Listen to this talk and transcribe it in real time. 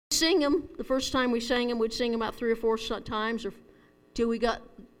sing them. The first time we sang them, we'd sing them about 3 or 4 times or till we got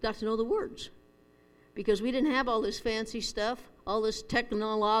to know the words. Because we didn't have all this fancy stuff, all this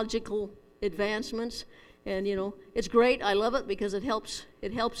technological advancements. And, it's great. I love it because it helps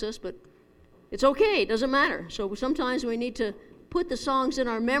us, but it's okay. It doesn't matter. So sometimes we need to put the songs in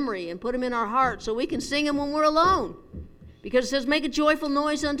our memory and put them in our heart so we can sing them when we're alone. Because it says, make a joyful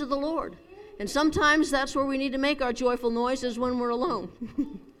noise unto the Lord. And sometimes that's where we need to make our joyful noise is when we're alone.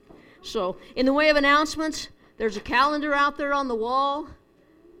 So, in the way of announcements, there's a calendar out there on the wall,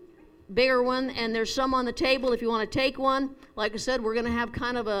 bigger one, and there's some on the table if you want to take one. Like I said, we're going to have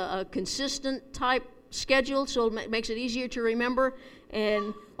kind of a consistent type schedule, so it makes it easier to remember,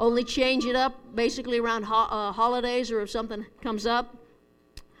 and only change it up basically around holidays or if something comes up.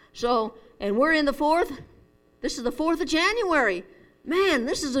 So, and we're in the 4th. This is the 4th of January. Man,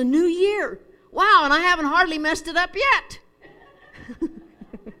 this is a new year. Wow, and I haven't hardly messed it up yet.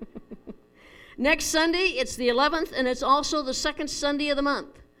 Next Sunday, it's the 11th, and it's also the 2nd Sunday of the month.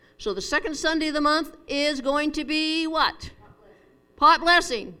 So the 2nd Sunday of the month is going to be what? Pot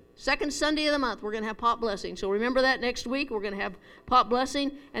blessing. 2nd Sunday of the month, we're going to have pot blessing. So remember that next week, we're going to have pot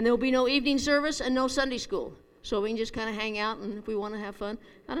blessing, and there will be no evening service and no Sunday school. So we can just kind of hang out, and if we want to have fun,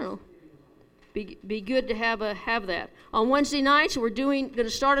 I don't know. Be good to have that. On Wednesday nights, we're going to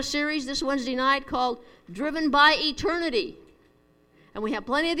start a series this Wednesday night called Driven by Eternity. And we have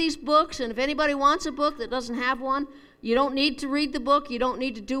plenty of these books, and if anybody wants a book that doesn't have one, you don't need to read the book. You don't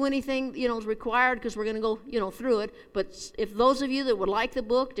need to do anything, is required because we're going to go, through it. But if those of you that would like the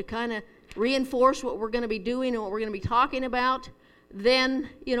book to kind of reinforce what we're going to be doing and what we're going to be talking about, then,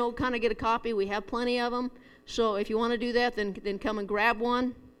 kind of get a copy. We have plenty of them. So if you want to do that, then come and grab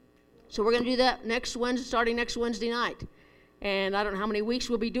one. So we're going to do that starting next Wednesday night. And I don't know how many weeks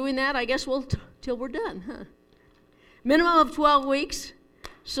we'll be doing that. I guess till we're done, huh? Minimum of 12 weeks.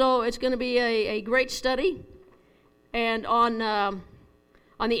 So it's going to be a great study. And on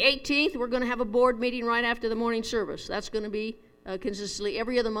the 18th, we're going to have a board meeting right after the morning service. That's going to be consistently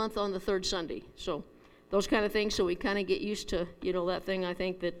every other month on the 3rd Sunday. So those kind of things, so we kind of get used to, that thing. I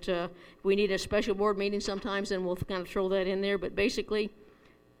think that if we need a special board meeting sometimes, then we'll kind of throw that in there. But basically,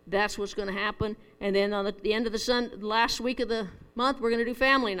 that's what's going to happen. And then on the end of the last week of the month, we're going to do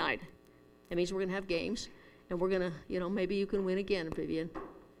family night. That means we're going to have games. And we're going to, maybe you can win again, Vivian.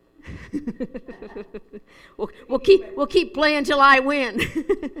 We'll keep playing till I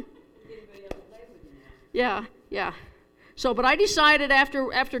win. Yeah. So, but I decided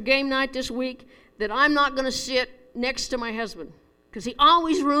after game night this week that I'm not going to sit next to my husband because he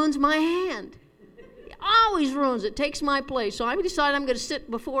always ruins my hand. He always ruins it, takes my place. So I decided I'm going to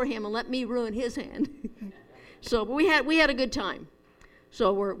sit before him and let me ruin his hand. So, but we had a good time.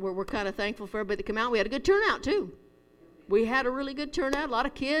 So we're kind of thankful for everybody to come out. We had a good turnout too. We had a really good turnout, a lot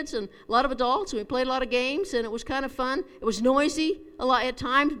of kids and a lot of adults. We played a lot of games, and it was kind of fun. It was noisy a lot at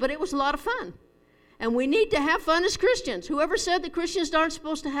times, but it was a lot of fun. And we need to have fun as Christians. Whoever said that Christians aren't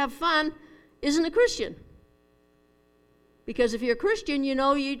supposed to have fun isn't a Christian. Because if you're a Christian,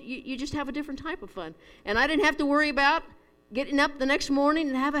 you just have a different type of fun. And I didn't have to worry about getting up the next morning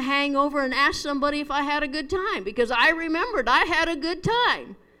and have a hangover and ask somebody if I had a good time, because I remembered I had a good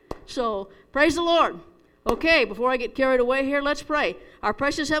time. So, praise the Lord. Okay, before I get carried away here, let's pray. Our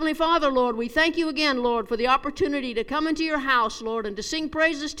precious Heavenly Father, Lord, we thank you again, Lord, for the opportunity to come into your house, Lord, and to sing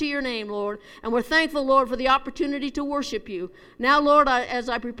praises to your name, Lord. And we're thankful, Lord, for the opportunity to worship you. Now, Lord, as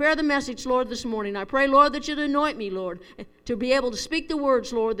I prepare the message, Lord, this morning, I pray, Lord, that you'd anoint me, Lord, to be able to speak the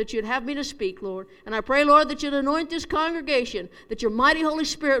words, Lord, that you'd have me to speak, Lord. And I pray, Lord, that you'd anoint this congregation, that your mighty Holy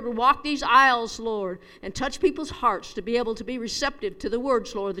Spirit would walk these aisles, Lord, and touch people's hearts to be able to be receptive to the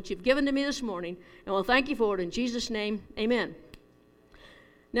words, Lord, that you've given to me this morning. And we'll thank you for it in Jesus' name. Amen.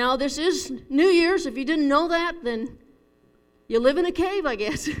 Now, this is New Year's. If you didn't know that, then you live in a cave, I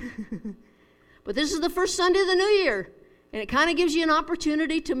guess. But this is the first Sunday of the New Year. And it kind of gives you an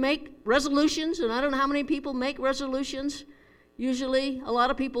opportunity to make resolutions. And I don't know how many people make resolutions. Usually, a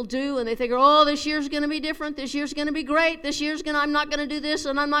lot of people do. And they think, oh, this year's going to be different. This year's going to be great. I'm not going to do this,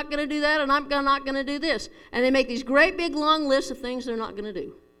 and I'm not going to do that, and I'm not going to do this. And they make these great big long lists of things they're not going to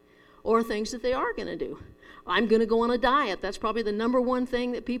do. Or things that they are going to do. I'm going to go on a diet. That's probably the number one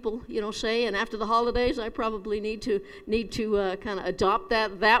thing that people, say. And after the holidays, I probably need to kind of adopt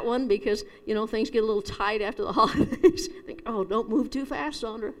that one because, things get a little tight after the holidays. Think, oh, don't move too fast,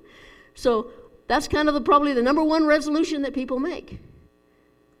 Sandra. So that's kind of probably the number one resolution that people make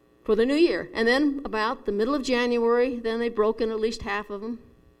for the new year. And then about the middle of January, then they've broken at least half of them.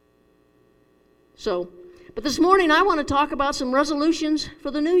 So, but this morning I want to talk about some resolutions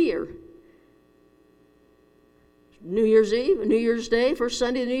for the new year. New Year's Eve, New Year's Day, first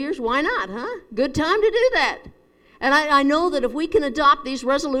Sunday of New Year's. Why not, huh? Good time to do that. And I know that if we can adopt these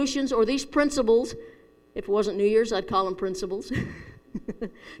resolutions or these principles, if it wasn't New Year's, I'd call them principles,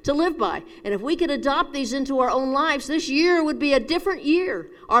 to live by. And if we could adopt these into our own lives, this year would be a different year.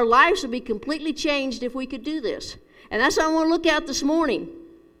 Our lives would be completely changed if we could do this. And that's what I want to look at this morning.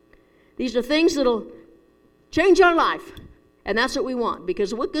 These are things that'll change our life. And that's what we want.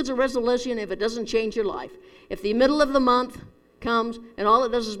 Because what good's a resolution if it doesn't change your life? If the middle of the month comes and all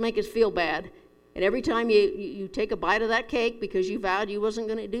it does is make us feel bad, and every time you take a bite of that cake because you vowed you wasn't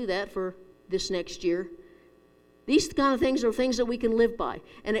going to do that for this next year, these kind of things are things that we can live by.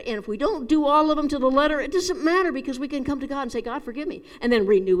 And if we don't do all of them to the letter, it doesn't matter because we can come to God and say, God, forgive me. And then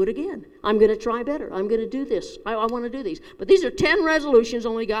renew it again. I'm going to try better. I'm going to do this. I want to do these. But these are 10 resolutions,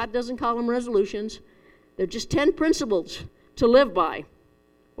 only God doesn't call them resolutions. They're just 10 principles to live by,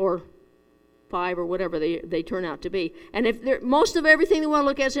 or 5 or whatever they turn out to be. And if most of everything we want to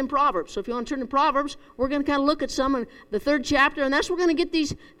look at is in Proverbs. So if you want to turn to Proverbs, we're going to kind of look at some in the 3rd chapter, and that's where we're going to get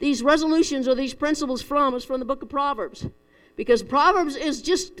these resolutions or these principles from, is from the book of Proverbs. Because Proverbs is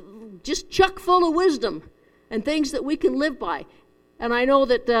just chock full of wisdom and things that we can live by. And I know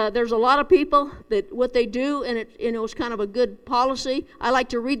that there's a lot of people that what they do, and it's kind of a good policy. I like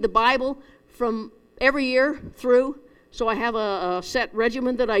to read the Bible from every year through. So I have a set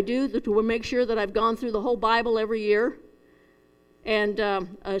regimen that I do to make sure that I've gone through the whole Bible every year. And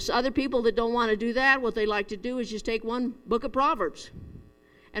other people that don't want to do that, what they like to do is just take one book of Proverbs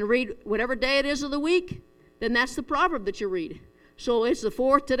and read whatever day it is of the week, then that's the proverb that you read. So it's the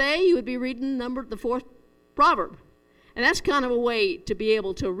 4th today, you would be reading the 4th proverb. And that's kind of a way to be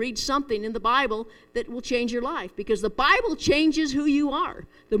able to read something in the Bible that will change your life, because the Bible changes who you are.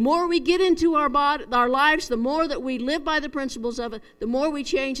 The more we get into our lives, the more that we live by the principles of it, the more we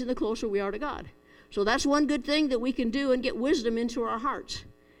change and the closer we are to God. So that's one good thing that we can do and get wisdom into our hearts.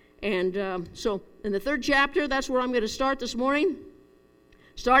 And so in the 3rd chapter, that's where I'm going to start this morning,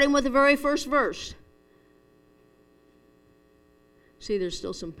 starting with the very first verse. See, there's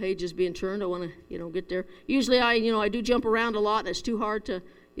still some pages being turned. I want to, get there. Usually I do jump around a lot, and it's too hard to,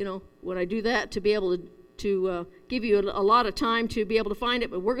 when I do that, to be able to give you a lot of time to be able to find it.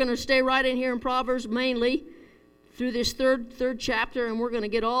 But we're going to stay right in here in Proverbs mainly through this third chapter, and we're going to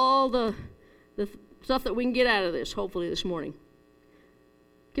get all the stuff that we can get out of this, hopefully, this morning.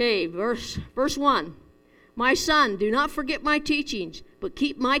 Okay, verse 1. My son, do not forget my teachings, but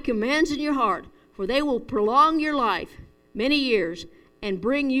keep my commands in your heart, for they will prolong your life many years and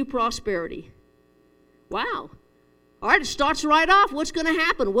bring you prosperity. Wow. All right, it starts right off. What's going to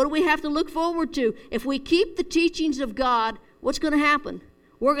happen? What do we have to look forward to? If we keep the teachings of God, what's going to happen?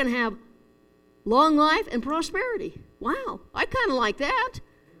 We're going to have long life and prosperity. Wow, I kind of like that.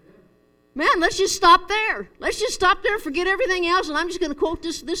 Man, let's just stop there. Let's just stop there, forget everything else, and I'm just going to quote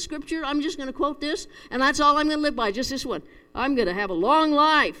this scripture. I'm just going to quote this, and that's all I'm going to live by, just this one. I'm going to have a long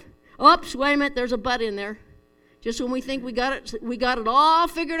life. Oops, wait a minute, there's a but in there. Just when we think we got it all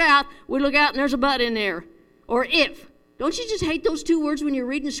figured out, we look out and there's a but in there. Or if. Don't you just hate those 2 words when you're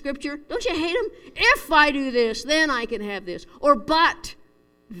reading Scripture? Don't you hate them? If I do this, then I can have this. Or but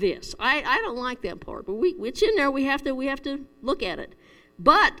this. I don't like that part, but it's in there. We have to look at it.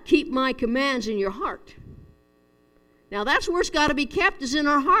 But keep my commands in your heart. Now that's where it's got to be kept, is in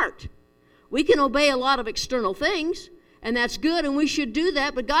our heart. We can obey a lot of external things, and that's good, and we should do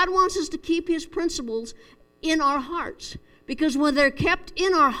that, but God wants us to keep His principles in our hearts. Because when they're kept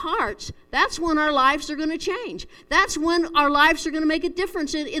in our hearts, that's when our lives are going to change. That's when our lives are going to make a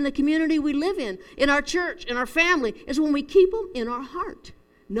difference in the community we live in our church, in our family, is when we keep them in our heart,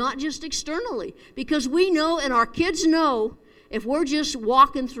 not just externally. Because we know, and our kids know, if we're just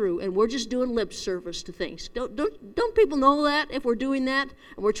walking through and we're just doing lip service to things. Don't people know that if we're doing that?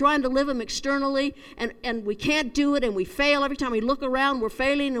 And we're trying to live them externally, and we can't do it, and we fail. Every time we look around, we're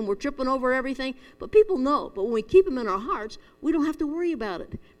failing and we're tripping over everything. But people know. But when we keep them in our hearts, we don't have to worry about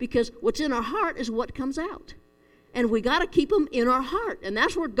it, because what's in our heart is what comes out. And we got to keep them in our heart. And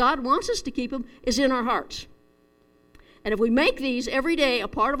that's where God wants us to keep them, is in our hearts. And if we make these every day a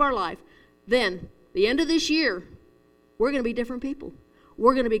part of our life, then the end of this year, we're going to be different people.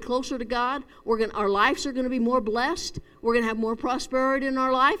 We're going to be closer to God. Our lives are going to be more blessed. We're going to have more prosperity in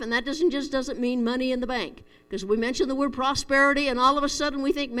our life, and that doesn't mean money in the bank. Because we mention the word prosperity, and all of a sudden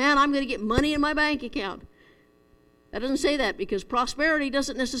we think, man, I'm going to get money in my bank account. That doesn't say that, because prosperity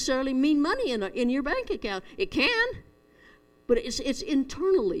doesn't necessarily mean money in your bank account. It can, but it's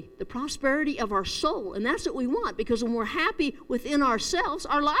internally, the prosperity of our soul, and that's what we want, because when we're happy within ourselves,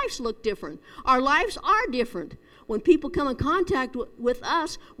 our lives look different. Our lives are different. When people come in contact with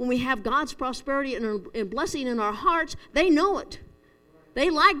us, when we have God's prosperity and blessing in our hearts, they know it. They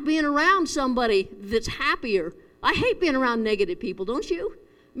like being around somebody that's happier. I hate being around negative people, don't you?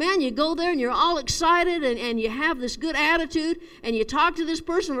 Man, you go there and you're all excited and you have this good attitude and you talk to this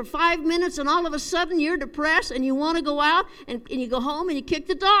person for 5 minutes and all of a sudden you're depressed and you want to go out and you go home and you kick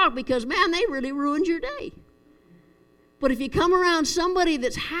the dog because, man, they really ruined your day. But if you come around somebody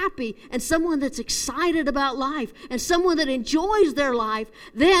that's happy and someone that's excited about life and someone that enjoys their life,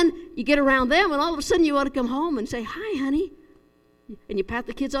 then you get around them and all of a sudden you want to come home and say, hi, honey. And you pat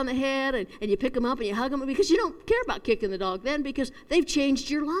the kids on the head and you pick them up and you hug them because you don't care about kicking the dog then because they've changed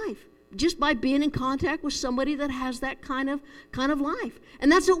your life just by being in contact with somebody that has that kind of life. And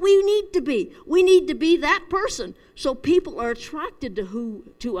that's what we need to be. We need to be that person so people are attracted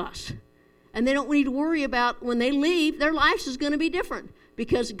to us. And they don't need to worry about when they leave, their life is going to be different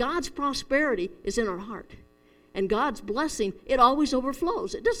because God's prosperity is in our heart. And God's blessing, it always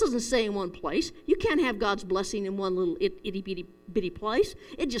overflows. It just doesn't stay in one place. You can't have God's blessing in one little itty-bitty place.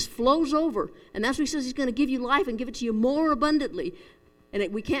 It just flows over. And that's what he says he's going to give you life and give it to you more abundantly.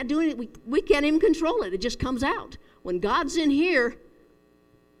 And we can't do it. We can't even control it. It just comes out. When God's in here,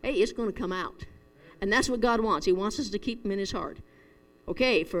 hey, it's going to come out. And that's what God wants. He wants us to keep him in his heart.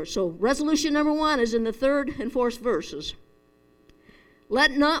 Okay, so resolution number 1 is in the 3rd and 4th verses.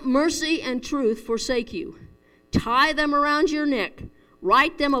 Let not mercy and truth forsake you. Tie them around your neck.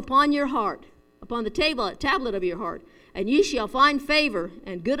 Write them upon your heart, upon the tablet of your heart. And ye shall find favor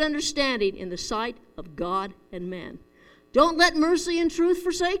and good understanding in the sight of God and man. Don't let mercy and truth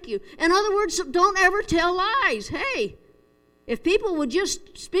forsake you. In other words, don't ever tell lies. Hey, if people would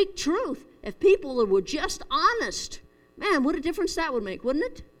just speak truth, if people were just honest, man, what a difference that would make, wouldn't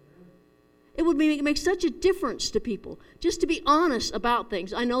it? It would make such a difference to people, just to be honest about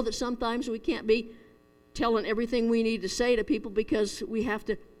things. I know that sometimes we can't be telling everything we need to say to people because we have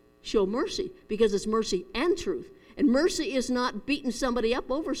to show mercy, because it's mercy and truth. And mercy is not beating somebody up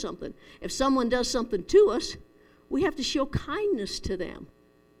over something. If someone does something to us, we have to show kindness to them.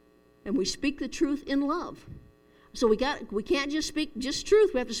 And we speak the truth in love. So we can't just speak just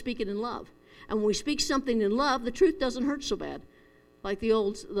truth, we have to speak it in love. And when we speak something in love, the truth doesn't hurt so bad. Like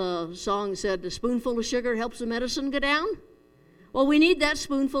the song said, a spoonful of sugar helps the medicine go down. Well, we need that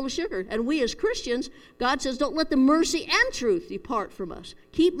spoonful of sugar. And we as Christians, God says, don't let the mercy and truth depart from us.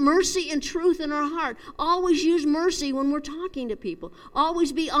 Keep mercy and truth in our heart. Always use mercy when we're talking to people.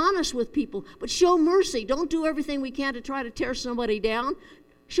 Always be honest with people, but show mercy. Don't do everything we can to try to tear somebody down.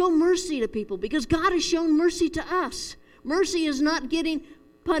 Show mercy to people because God has shown mercy to us. Mercy is not getting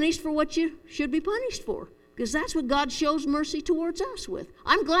punished for what you should be punished for, because that's what God shows mercy towards us with.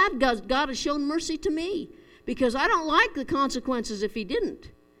 I'm glad God has shown mercy to me, because I don't like the consequences if he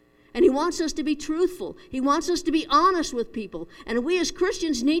didn't. And he wants us to be truthful. He wants us to be honest with people. And we as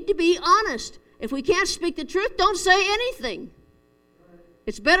Christians need to be honest. If we can't speak the truth, don't say anything.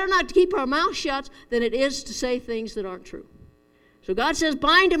 It's better not to keep our mouth shut than it is to say things that aren't true. So God says,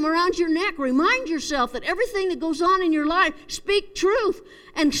 bind them around your neck. Remind yourself that everything that goes on in your life, speak truth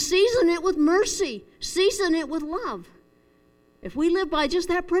and season it with mercy. Season it with love. If we live by just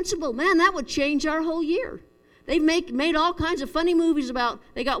that principle, man, that would change our whole year. They've made all kinds of funny movies about,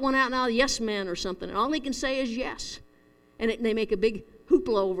 they got one out now, Yes Man or something, and all they can say is yes. And they make a big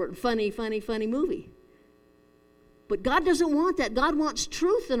hoopla over it, funny movie. But God doesn't want that. God wants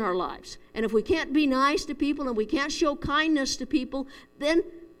truth in our lives. And if we can't be nice to people and we can't show kindness to people, then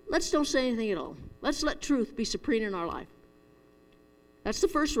let's don't say anything at all. Let's let truth be supreme in our life. That's the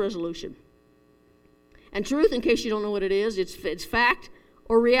first resolution. And truth, in case you don't know what it is, it's fact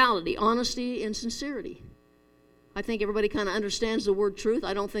or reality, honesty and sincerity. I think everybody kind of understands the word truth.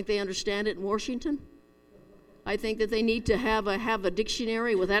 I don't think they understand it in Washington. I think that they need to have a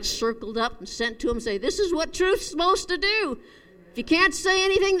dictionary with that circled up and sent to them, say, this is what truth's supposed to do. If you can't say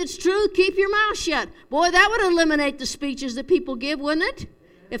anything that's true, keep your mouth shut. Boy, that would eliminate the speeches that people give, wouldn't it?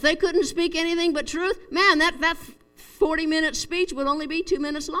 If they couldn't speak anything but truth, man, that 40-minute speech would only be 2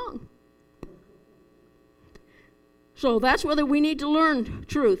 minutes long. So that's whether we need to learn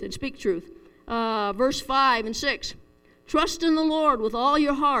truth and speak truth. Verse 5 and 6. Trust in the Lord with all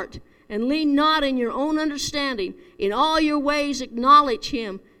your heart, and lean not in your own understanding. In all your ways acknowledge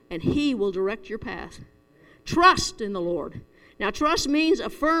him, and he will direct your path. Trust in the Lord. Now, trust means a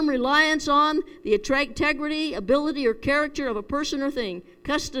firm reliance on the integrity, ability, or character of a person or thing,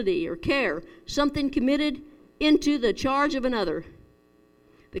 custody or care, something committed into the charge of another.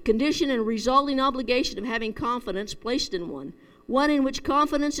 The condition and resulting obligation of having confidence placed in one in which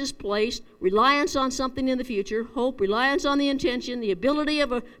confidence is placed, reliance on something in the future, hope, reliance on the intention, the ability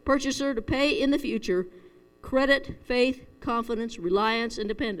of a purchaser to pay in the future, Credit, faith, confidence, reliance, and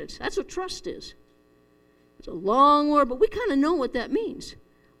dependence. That's what trust is. It's a long word, but we kind of know what that means.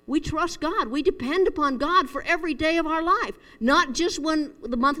 We trust God. We depend upon God for every day of our life. Not just when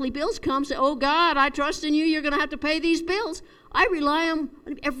the monthly bills come, say, oh God, I trust in you, you're going to have to pay these bills. I rely on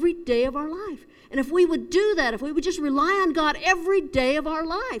every day of our life. And if we would do that, if we would just rely on God every day of our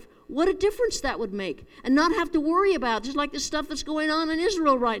life, what a difference that would make. And not have to worry about, just like the stuff that's going on in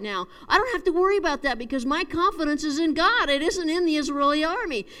Israel right now. I don't have to worry about that because my confidence is in God. It isn't in the Israeli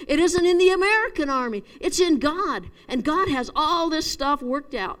army. It isn't in the American army. It's in God. And God has all this stuff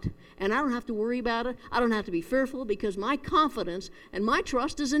worked out. And I don't have to worry about it. I don't have to be fearful because my confidence and my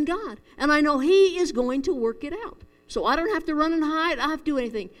trust is in God. And I know He is going to work it out. So I don't have to run and hide. I don't have to do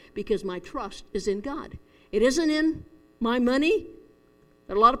anything because my trust is in God. It isn't in my money.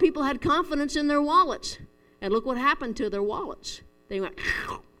 A lot of people had confidence in their wallets. And look what happened to their wallets. They went,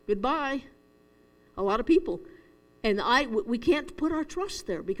 goodbye. A lot of people. And we can't put our trust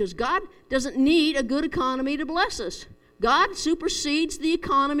there because God doesn't need a good economy to bless us. God supersedes the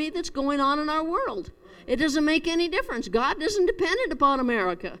economy that's going on in our world. It doesn't make any difference. God isn't dependent upon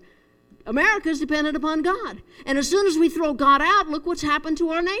America. America is dependent upon God. And as soon as we throw God out, look what's happened to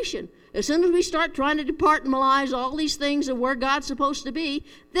our nation. As soon as we start trying to departmentalize all these things of where God's supposed to be,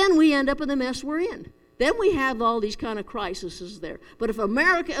 then we end up in the mess we're in. Then we have all these kind of crises there. But if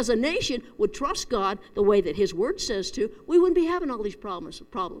America as a nation would trust God the way that His Word says to, we wouldn't be having all these problems.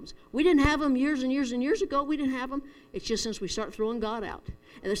 We didn't have them years and years and years ago. We didn't have them. It's just since we start throwing God out.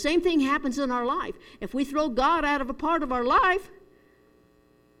 And the same thing happens in our life. If we throw God out of a part of our life,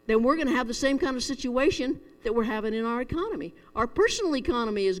 then we're going to have the same kind of situation that we're having in our economy. Our personal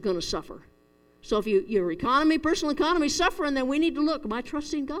economy is going to suffer. So if your personal economy is suffering, then we need to look, am I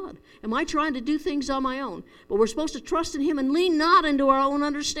trusting God? Am I trying to do things on my own? But we're supposed to trust in Him and lean not into our own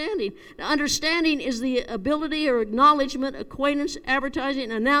understanding. Now, understanding is the ability or acknowledgement, acquaintance,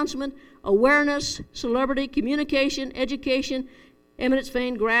 advertising, announcement, awareness, celebrity, communication, education, eminence,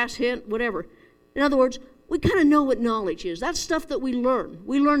 fame, grasp, hint, whatever. In other words, we kind of know what knowledge is. That's stuff that we learn.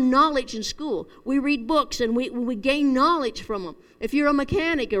 We learn knowledge in school. We read books and we gain knowledge from them. If you're a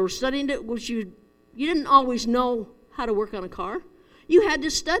mechanic or studying it, which you didn't always know how to work on a car. You had to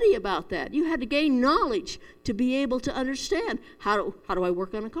study about that. You had to gain knowledge to be able to understand how do I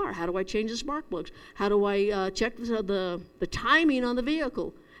work on a car? How do I change the spark plugs? How do I check the timing on the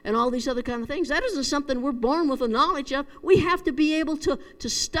vehicle? And all these other kind of things. That isn't something we're born with a knowledge of. We have to be able to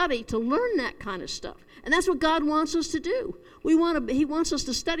study, to learn that kind of stuff. And that's what God wants us to do. He wants us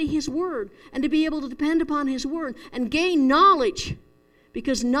to study His Word and to be able to depend upon His Word and gain knowledge.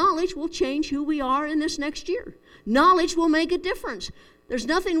 Because knowledge will change who we are in this next year. Knowledge will make a difference. There's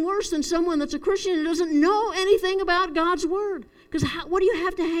nothing worse than someone that's a Christian who doesn't know anything about God's Word. Because what do you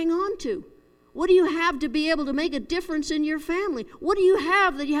have to hang on to? What do you have to be able to make a difference in your family? What do you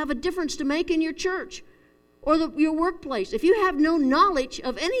have that you have a difference to make in your church or your workplace? If you have no knowledge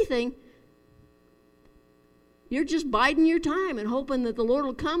of anything, you're just biding your time and hoping that the Lord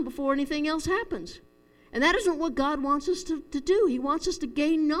will come before anything else happens. And that isn't what God wants us to do. He wants us to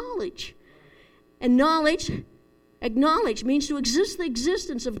gain knowledge. And acknowledge means to exist the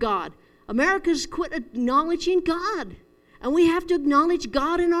existence of God. America's quit acknowledging God. And we have to acknowledge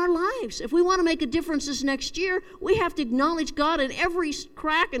God in our lives. If we want to make a difference this next year, we have to acknowledge God in every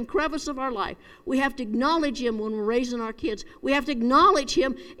crack and crevice of our life. We have to acknowledge Him when we're raising our kids. We have to acknowledge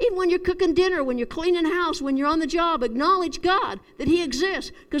Him even when you're cooking dinner, when you're cleaning house, when you're on the job. Acknowledge God, that He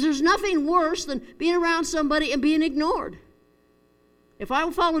exists. Because there's nothing worse than being around somebody and being ignored. If I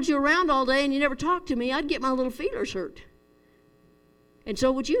followed you around all day and you never talked to me, I'd get my little feelers hurt. And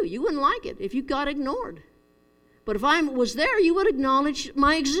so would you. You wouldn't like it if you got ignored. But if I was there, you would acknowledge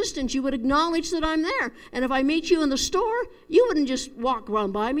my existence. You would acknowledge that I'm there. And if I meet you in the store, you wouldn't just walk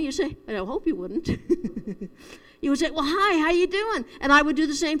around by me. You say, I hope you wouldn't. You would say, well, hi, how you doing? And I would do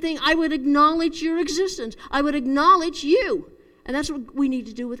the same thing. I would acknowledge your existence. I would acknowledge you. And that's what we need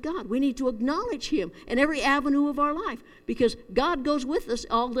to do with God. We need to acknowledge Him in every avenue of our life because God goes with us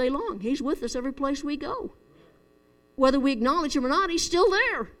all day long. He's with us every place we go. Whether we acknowledge Him or not, He's still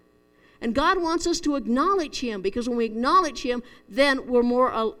there. And God wants us to acknowledge Him because when we acknowledge Him, then we're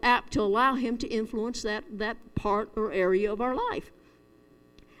more apt to allow Him to influence that part or area of our life.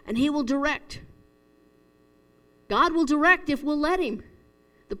 And He will direct. God will direct if we'll let Him.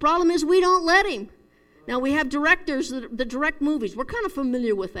 The problem is we don't let Him. Now we have directors that direct movies. We're kind of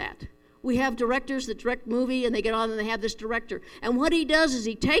familiar with that. We have directors that direct movie and they get on and they have this director. And what he does is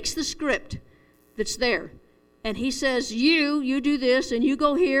he takes the script that's there. And he says, you do this, and you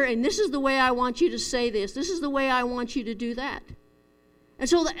go here, and this is the way I want you to say this. This is the way I want you to do that. And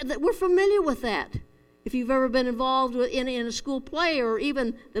so we're familiar with that. If you've ever been involved in a school play, or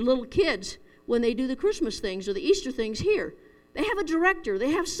even the little kids when they do the Christmas things or the Easter things here, they have a director.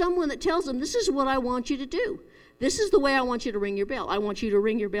 They have someone that tells them, this is what I want you to do. This is the way I want you to ring your bell. I want you to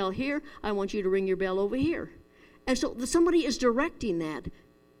ring your bell here. I want you to ring your bell over here. And so somebody is directing that.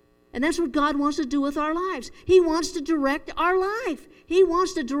 And that's what God wants to do with our lives. He wants to direct our life. He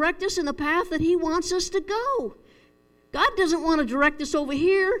wants to direct us in the path that He wants us to go. God doesn't want to direct us over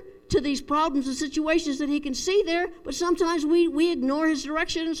here to these problems and situations that He can see there, but sometimes we ignore His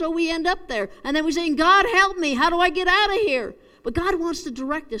direction, and so we end up there. And then we say, God, help me. How do I get out of here? But God wants to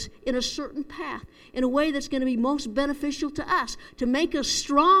direct us in a certain path, in a way that's going to be most beneficial to us, to make us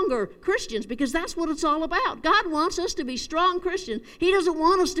stronger Christians, because that's what it's all about. God wants us to be strong Christians. He doesn't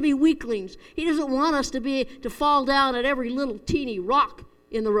want us to be weaklings. He doesn't want us to fall down at every little teeny rock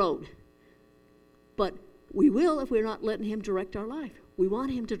in the road. But we will if we're not letting Him direct our life. We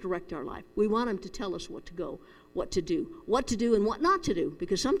want Him to direct our life. We want Him to tell us what to go, what to do and what not to do,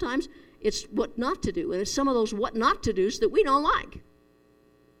 because sometimes it's what not to do, and it's some of those what not to do's that we don't like.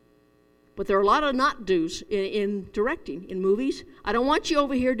 But there are a lot of not do's in directing, in movies. I don't want you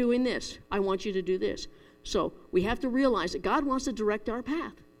over here doing this. I want you to do this. So we have to realize that God wants to direct our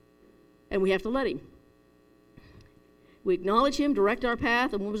path, and we have to let Him. We acknowledge Him, direct our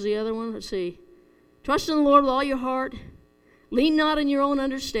path, and what was the other one? Let's see. Trust in the Lord with all your heart. Lean not in your own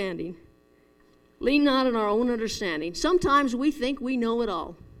understanding. Lean not in our own understanding. Sometimes we think we know it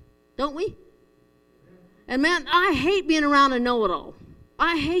all, don't we? And man, I hate being around a know-it-all.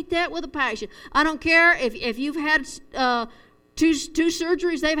 I hate that with a passion. I don't care if you've had two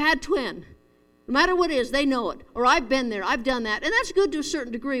surgeries, they've had twin. No matter what it is, they know it. Or I've been there, I've done that. And that's good to a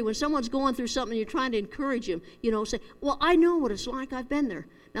certain degree. When someone's going through something, you're trying to encourage them, say, well, I know what it's like, I've been there.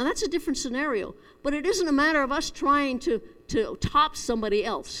 Now, that's a different scenario. But it isn't a matter of us trying to top somebody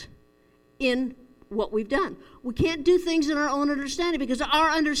else in what we've done. We can't do things in our own understanding, because our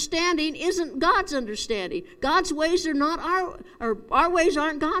understanding isn't God's understanding. God's ways are not our ways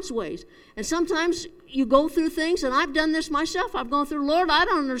aren't God's ways. And sometimes you go through things, and I've done this myself. I've gone through, Lord, I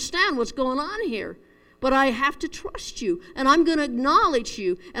don't understand what's going on here, but I have to trust you, and I'm going to acknowledge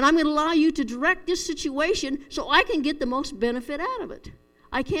you, and I'm going to allow you to direct this situation so I can get the most benefit out of it.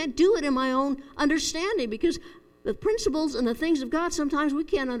 I can't do it in my own understanding, because the principles and the things of God sometimes we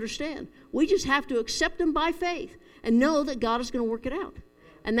can't understand. We just have to accept them by faith and know that God is going to work it out.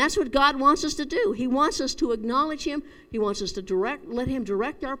 And that's what God wants us to do. He wants us to acknowledge Him. He wants us to let Him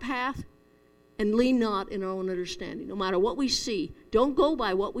direct our path, and lean not in our own understanding. No matter what we see, don't go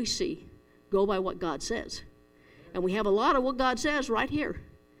by what we see. Go by what God says. And we have a lot of what God says right here.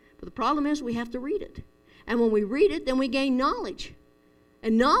 But the problem is we have to read it. And when we read it, then we gain knowledge.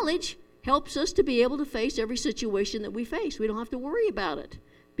 And knowledge helps us to be able to face every situation that we face. We don't have to worry about it,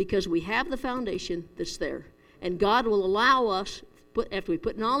 because we have the foundation that's there. And God will allow us, after we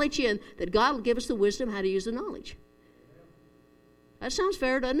put knowledge in, that God will give us the wisdom how to use the knowledge. That sounds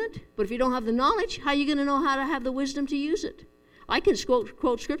fair, doesn't it? But if you don't have the knowledge, how are you going to know how to have the wisdom to use it? I can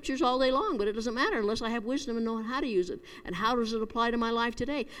quote scriptures all day long, but it doesn't matter unless I have wisdom and know how to use it. And how does it apply to my life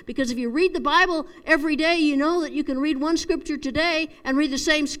today? Because if you read the Bible every day, you know that you can read one scripture today and read the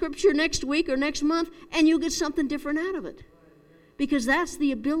same scripture next week or next month, and you'll get something different out of it. Because that's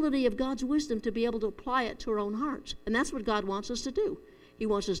the ability of God's wisdom, to be able to apply it to our own hearts. And that's what God wants us to do. He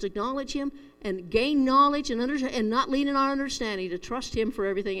wants us to acknowledge Him and gain knowledge and not lean in our understanding, to trust Him for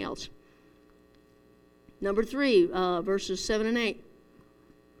everything else. Number 3, verses 7 and 8.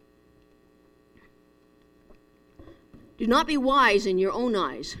 Do not be wise in your own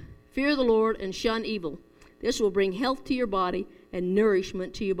eyes. Fear the Lord and shun evil. This will bring health to your body and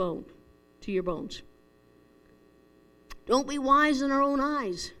nourishment to your bones. Don't be wise in our own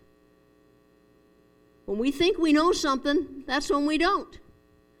eyes. When we think we know something, that's when we don't.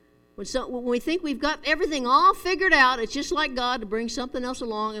 When we think we've got everything all figured out, it's just like God to bring something else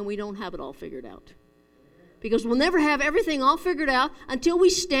along and we don't have it all figured out. Because we'll never have everything all figured out until we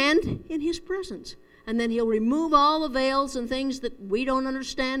stand in His presence. And then He'll remove all the veils and things that we don't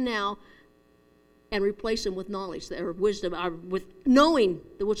understand now and replace them with knowledge or wisdom, or with knowing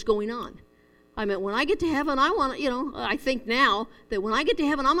what's going on. I mean, when I get to heaven, I think now that when I get to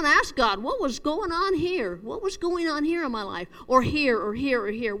heaven, I'm going to ask God, what was going on here? What was going on here in my life? Or here, or here, or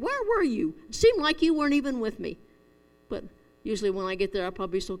here. Where were you? It seemed like you weren't even with me. But usually when I get there, I'll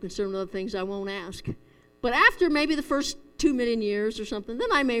probably be so concerned with other things I won't ask. But after maybe the first 2 million years or something,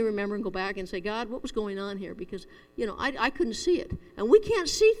 then I may remember and go back and say, God, what was going on here? Because, I couldn't see it. And we can't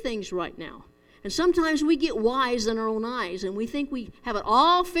see things right now. And sometimes we get wise in our own eyes, and we think we have it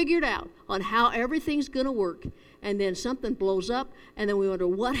all figured out on how everything's going to work. And then something blows up, and then we wonder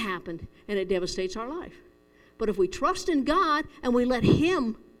what happened, and it devastates our life. But if we trust in God and we let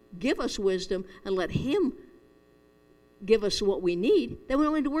Him give us wisdom and let Him give us what we need, then we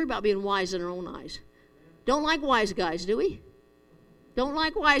don't need to worry about being wise in our own eyes. Don't like wise guys, do we? Don't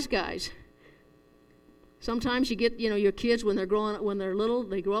like wise guys. Sometimes you get, your kids when they're little,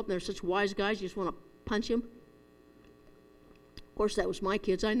 they grow up and they're such wise guys, you just want to punch them. Of course, that was my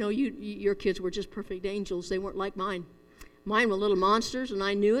kids. I know your kids were just perfect angels. They weren't like mine. Mine were little monsters, and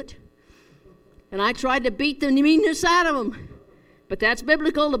I knew it. And I tried to beat the meanness out of them. But that's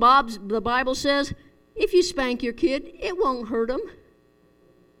biblical. The Bible says, if you spank your kid, it won't hurt them.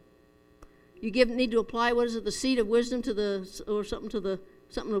 You need to apply, the seed of wisdom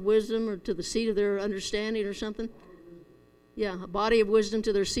something of wisdom, or to the seed of their understanding or something. Yeah, a body of wisdom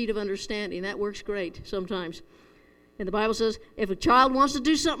to their seed of understanding. That works great sometimes. And the Bible says, if a child wants to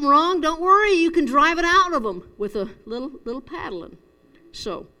do something wrong, don't worry, you can drive it out of them with a little paddling.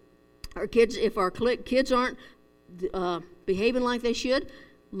 So, if our kids aren't behaving like they should,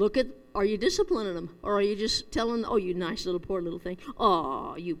 look at, are you disciplining them? Or are you just telling them, oh, you nice little poor little thing.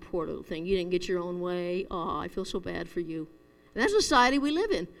 Oh, you poor little thing. You didn't get your own way. Oh, I feel so bad for you. And that's the society we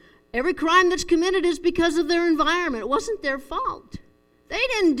live in. Every crime that's committed is because of their environment. It wasn't their fault. They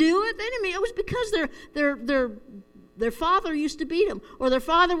didn't do it. It was because their father used to beat them, or their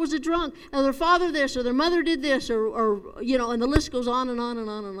father was a drunk, or their father this, or their mother did this, or and the list goes on and on and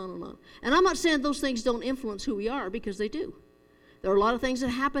on and on and on. And I'm not saying those things don't influence who we are, because they do. There are a lot of things that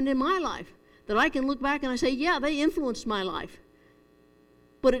happened in my life that I can look back and I say, yeah, they influenced my life.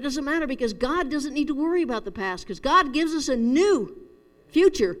 But it doesn't matter, because God doesn't need to worry about the past, because God gives us a new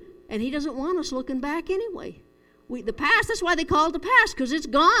future, and He doesn't want us looking back anyway. The past, that's why they call it the past, because it's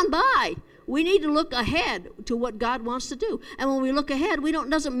gone by. We need to look ahead to what God wants to do. And when we look ahead, it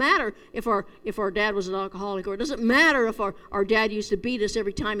doesn't matter if our dad was an alcoholic, or it doesn't matter if our dad used to beat us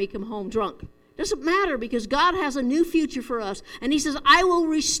every time he came home drunk. It doesn't matter, because God has a new future for us. And He says, I will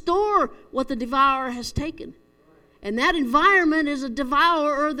restore what the devourer has taken. And that environment is a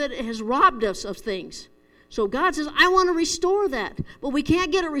devourer that has robbed us of things. So God says, I want to restore that. But we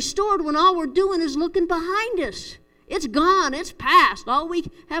can't get it restored when all we're doing is looking behind us. It's gone. It's past. All we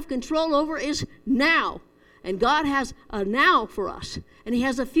have control over is now. And God has a now for us. And He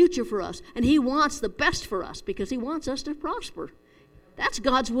has a future for us. And He wants the best for us, because He wants us to prosper. That's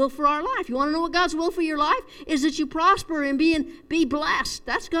God's will for our life. You want to know what God's will for your life? Is that you prosper and be blessed.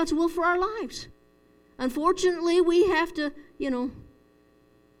 That's God's will for our lives. Unfortunately, we have to,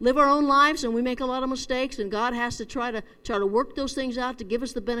 live our own lives, and we make a lot of mistakes, and God has to try to work those things out to give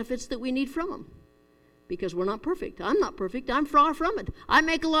us the benefits that we need from Him. Because we're not perfect. I'm not perfect. I'm far from it. I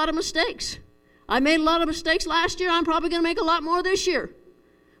make a lot of mistakes. I made a lot of mistakes last year. I'm probably going to make a lot more this year.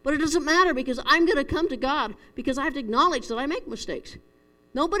 But it doesn't matter, because I'm going to come to God, because I have to acknowledge that I make mistakes.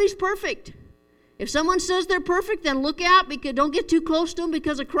 Nobody's perfect. If someone says they're perfect, then look out, because don't get too close to them,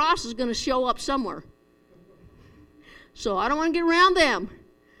 because a cross is going to show up somewhere. So I don't want to get around them.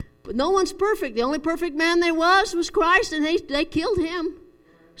 But no one's perfect. The only perfect man there was Christ, and they killed Him.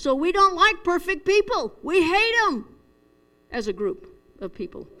 So we don't like perfect people. We hate them as a group of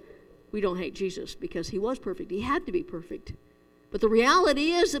people. We don't hate Jesus because He was perfect. He had to be perfect. But the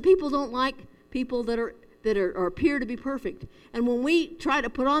reality is that people don't like people that appear to be perfect. And when we try to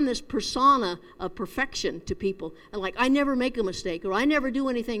put on this persona of perfection to people, and like, I never make a mistake, or I never do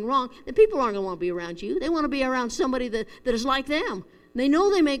anything wrong, then people aren't going to want to be around you. They want to be around somebody that is like them. They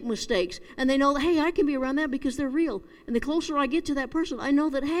know they make mistakes, and they know that, hey, I can be around them because they're real. And the closer I get to that person, I know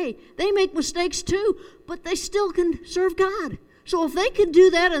that, hey, they make mistakes too, but they still can serve God. So if they can do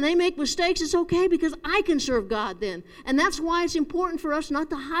that and they make mistakes, it's okay, because I can serve God then. And that's why it's important for us not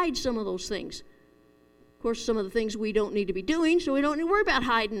to hide some of those things. Of course, some of the things we don't need to be doing, so we don't need to worry about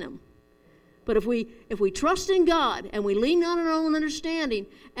hiding them. But if we trust in God, and we lean on our own understanding,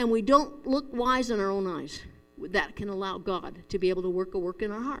 and we don't look wise in our own eyes, that can allow God to be able to work a work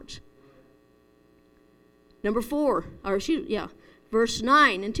in our hearts. Verse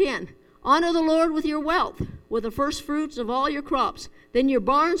 9 and 10. Honor the Lord with your wealth, with the first fruits of all your crops. Then your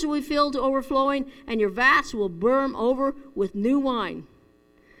barns will be filled to overflowing, and your vats will brim over with new wine.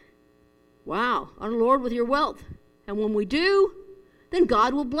 Wow. Honor the Lord with your wealth. And when we do, then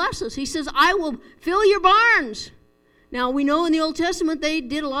God will bless us. He says, I will fill your barns. Now, we know in the Old Testament they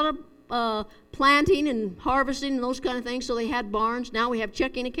did a lot of planting and harvesting and those kind of things, so they had barns. Now we have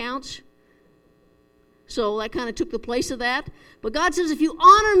checking accounts. So that kind of took the place of that. But God says, if you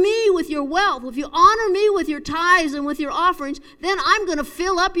honor me with your wealth, if you honor me with your tithes and with your offerings, then I'm going to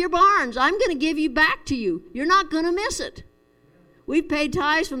fill up your barns. I'm going to give you back to you. You're not going to miss it. We've paid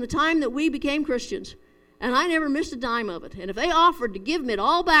tithes from the time that we became Christians, and I never missed a dime of it. And if they offered to give it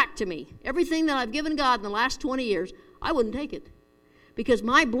all back to me, everything that I've given God in the last 20 years, I wouldn't take it. Because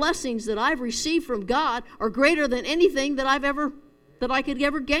my blessings that I've received from God are greater than anything that I could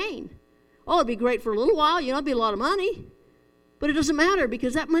ever gain. Oh, it'd be great for a little while, it'd be a lot of money. But it doesn't matter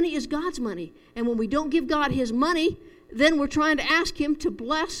because that money is God's money. And when we don't give God his money, then we're trying to ask him to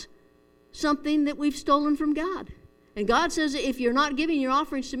bless something that we've stolen from God. And God says, if you're not giving your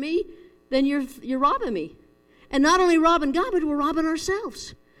offerings to me, then you're robbing me. And not only robbing God, but we're robbing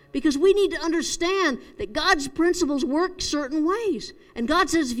ourselves. Because we need to understand that God's principles work certain ways. And God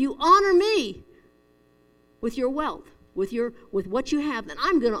says, if you honor me with your wealth, with what you have, then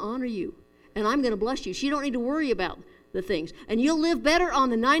I'm going to honor you. And I'm going to bless you. So you don't need to worry about the things. And you'll live better on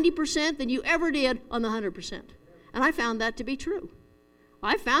the 90% than you ever did on the 100%. And I found that to be true.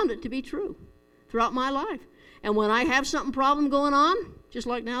 I found it to be true throughout my life. And when I have something problem going on, just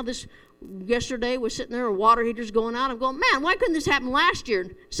like now yesterday we're sitting there, a water heater's going out. I'm going, man, why couldn't this happen last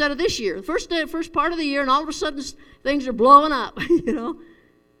year instead of this year? The first part of the year, and all of a sudden things are blowing up,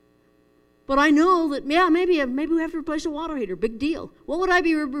 But I know that, maybe we have to replace a water heater. Big deal. What would I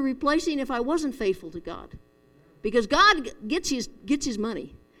be replacing if I wasn't faithful to God? Because God gets his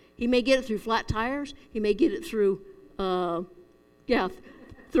money. He may get it through flat tires. He may get it through, through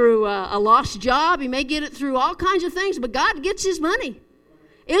a lost job. He may get it through all kinds of things. But God gets his money.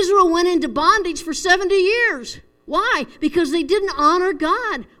 Israel went into bondage for 70 years. Why? Because they didn't honor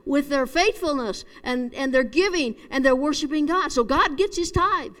God with their faithfulness and their giving and their worshiping God. So God gets his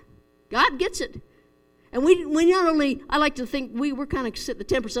tithe. God gets it. And we not only, I like to think we're kind of the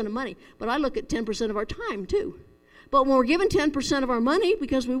 10% of money, but I look at 10% of our time too. But when we're given 10% of our money,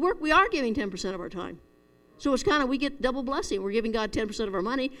 because we work, we are giving 10% of our time. So it's kind of, we get double blessing. We're giving God 10% of our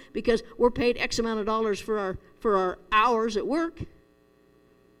money because we're paid X amount of dollars for our hours at work.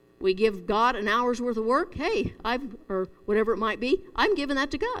 We give God an hour's worth of work. Hey, or whatever it might be, I'm giving that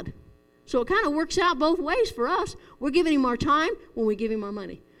to God. So it kind of works out both ways for us. We're giving him our time when we give him our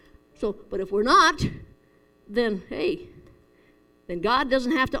money. But if we're not, then God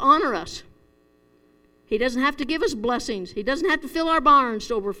doesn't have to honor us. He doesn't have to give us blessings. He doesn't have to fill our barns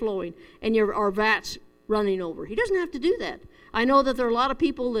to overflowing and our vats running over. He doesn't have to do that. I know that there are a lot of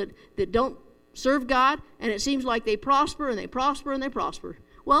people that don't serve God, and it seems like they prosper and they prosper and they prosper.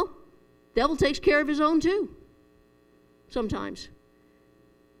 Well, the devil takes care of his own too, sometimes.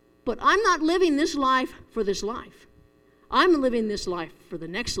 But I'm not living this life for this life. I'm living this life for the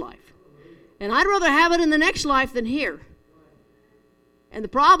next life. And I'd rather have it in the next life than here. And the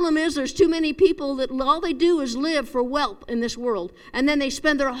problem is there's too many people that all they do is live for wealth in this world. And then they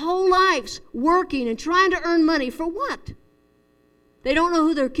spend their whole lives working and trying to earn money for what? They don't know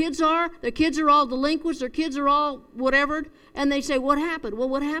who their kids are. Their kids are all delinquents. Their kids are all whatever. And they say, what happened? Well,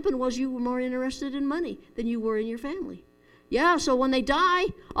 what happened was you were more interested in money than you were in your family. Yeah, so when they die,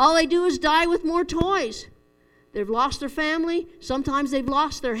 all they do is die with more toys. They've lost their family. Sometimes they've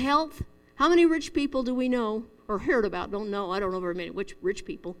lost their health. How many rich people do we know or heard about? Don't know. I don't know very many rich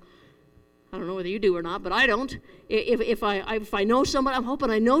people. I don't know whether you do or not, but I don't. If I know somebody, I'm hoping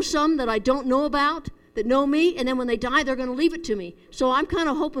I know some that I don't know about that know me, and then when they die, they're going to leave it to me. So I'm kind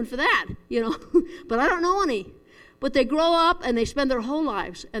of hoping for that, But I don't know any. But they grow up and they spend their whole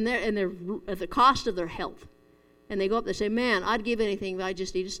lives, and they're at the cost of their health. And they go up, they say, man, I'd give anything if I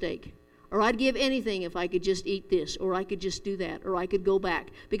just eat a steak. Or I'd give anything if I could just eat this, or I could just do that, or I could go back.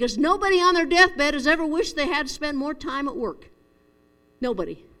 Because nobody on their deathbed has ever wished they had to spend more time at work.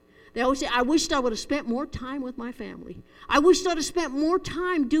 Nobody. They always say, I wished I would have spent more time with my family. I wished I'd have spent more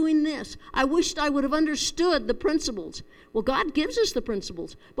time doing this. I wished I would have understood the principles. Well, God gives us the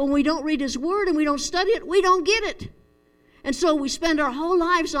principles. But when we don't read his word and we don't study it, we don't get it. And so we spend our whole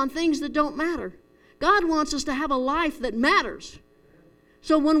lives on things that don't matter. God wants us to have a life that matters.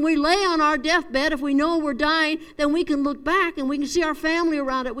 So when we lay on our deathbed, if we know we're dying, then we can look back and we can see our family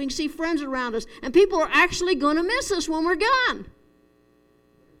around it. We can see friends around us. And people are actually going to miss us when we're gone.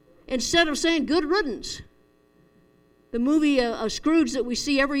 Instead of saying good riddance. The movie Scrooge that we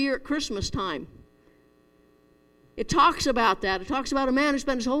see every year at Christmas time. It talks about that. It talks about a man who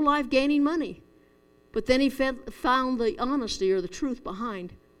spent his whole life gaining money. But then he found the honesty or the truth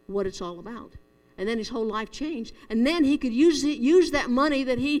behind what it's all about. And then his whole life changed. And then he could use that money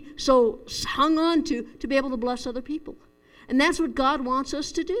that he so hung on to be able to bless other people. And that's what God wants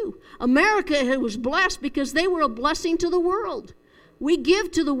us to do. America was blessed because they were a blessing to the world. We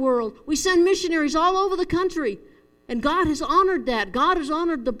give to the world. We send missionaries all over the country. And God has honored that. God has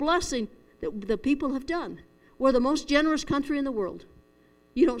honored the blessing that the people have done. We're the most generous country in the world.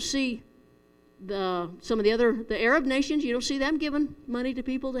 You don't see some of the Arab nations, you don't see them giving money to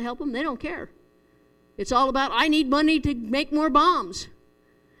people to help them. They don't care. It's all about, I need money to make more bombs.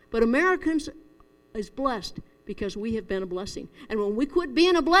 But Americans is blessed because we have been a blessing. And when we quit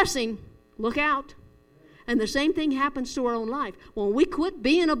being a blessing, look out. And the same thing happens to our own life. When we quit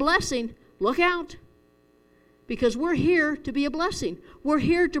being a blessing, look out. Because we're here to be a blessing. We're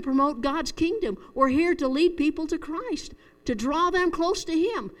here to promote God's kingdom. We're here to lead people to Christ, to draw them close to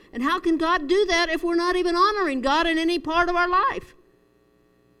Him. And how can God do that if we're not even honoring God in any part of our life?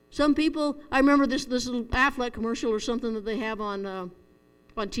 Some people, I remember this little Affleck commercial or something that they have on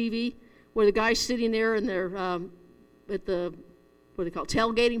TV, where the guy's sitting there and they're at the, what do they call it,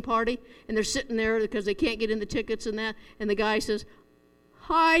 tailgating party, and they're sitting there because they can't get in the tickets and that, and the guy says,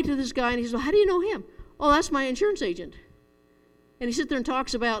 hi to this guy, and he says, well, how do you know him? Oh, that's my insurance agent. And he sits there and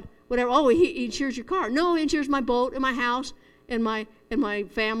talks about whatever. Oh, he insures your car. No, he insures my boat and my house and my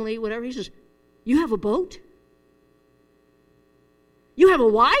family, whatever. He says, you have a boat? You have a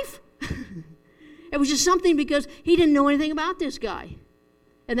wife? It was just something because he didn't know anything about this guy.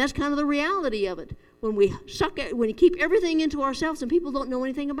 And that's kind of the reality of it. When we keep everything into ourselves and people don't know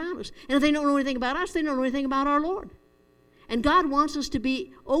anything about us. And if they don't know anything about us, they don't know anything about our Lord. And God wants us to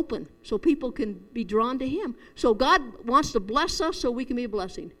be open so people can be drawn to Him. So God wants to bless us so we can be a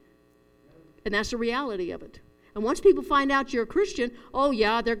blessing. And that's the reality of it. And once people find out you're a Christian, oh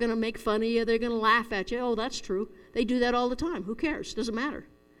yeah, they're going to make fun of you. They're going to laugh at you. Oh, that's true. They do that all the time. Who cares? Doesn't matter.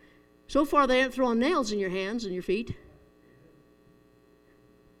 So far, they aren't throwing nails in your hands and your feet.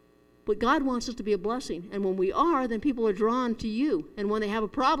 But God wants us to be a blessing. And when we are, then people are drawn to you. And when they have a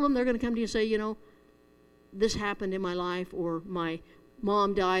problem, they're going to come to you and say, you know, this happened in my life, or my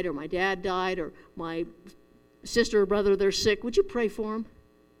mom died, or my dad died, or my sister or brother, they're sick. Would you pray for them?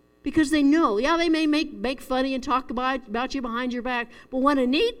 Because they know, yeah, they may make funny and talk about you behind your back, but when a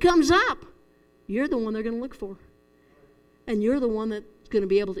need comes up, you're the one they're going to look for. And you're the one that's going to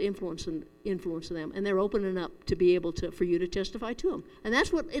be able to influence them. And they're opening up to be able to, for you to testify to them. And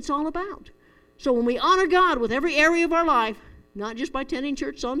that's what it's all about. So when we honor God with every area of our life, not just by attending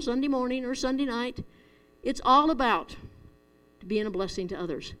church on Sunday morning or Sunday night, it's all about being a blessing to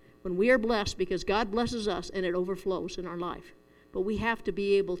others. When we are blessed, because God blesses us and it overflows in our life. But we have to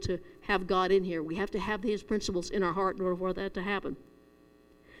be able to have God in here. We have to have His principles in our heart in order for that to happen.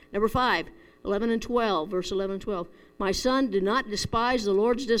 Number 5, 11 and 12, verse 11 and 12. My son, do not despise the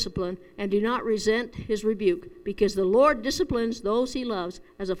Lord's discipline and do not resent His rebuke, because the Lord disciplines those He loves,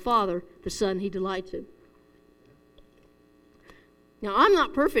 as a father the son He delights in. Now, I'm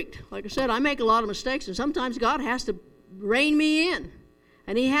not perfect. Like I said, I make a lot of mistakes, and sometimes God has to rein me in,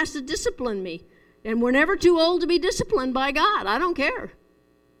 and He has to discipline me. And we're never too old to be disciplined by God. I don't care.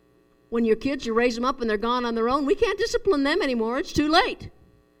 When your kids, you raise them up and they're gone on their own, we can't discipline them anymore. It's too late.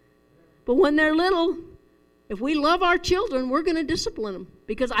 But when they're little, if we love our children, we're going to discipline them,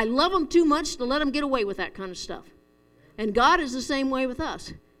 because I love them too much to let them get away with that kind of stuff. And God is the same way with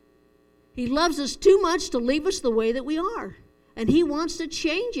us. He loves us too much to leave us the way that we are. And He wants to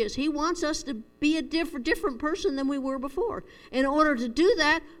change us. He wants us to be a different person than we were before. In order to do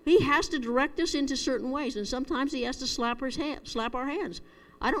that, He has to direct us into certain ways. And sometimes He has to slap our hands.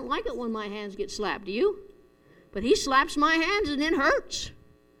 I don't like it when my hands get slapped. Do you? But He slaps my hands and it hurts.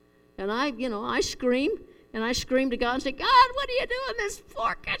 And I scream. And I scream to God and say, God, what are you doing this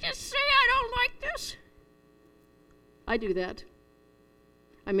for? Can't you see I don't like this? I do that.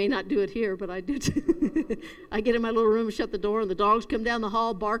 I may not do it here, but I do too. I get in my little room and shut the door, and the dogs come down the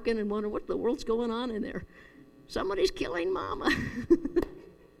hall barking and wonder what the world's going on in there. Somebody's killing Mama.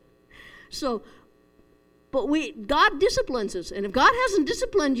 But God disciplines us, and if God hasn't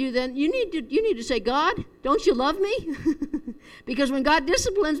disciplined you, then you need to say, God, don't you love me? Because when God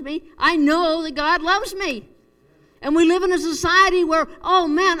disciplines me, I know that God loves me. And we live in a society where, oh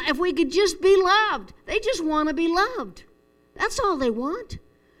man, if we could just be loved. They just want to be loved. That's all they want.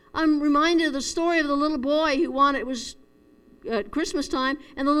 I'm reminded of the story of the little boy who it was at Christmas time,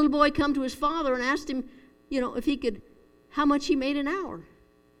 and the little boy come to his father and asked him, if he could, how much he made an hour.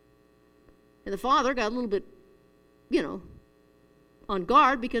 And the father got a little bit, on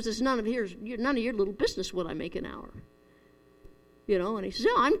guard, because it's none of your little business what I make an hour. And he says,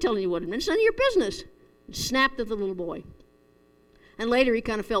 oh, I'm telling you what it means. It's none of your business. And snapped at the little boy. And later he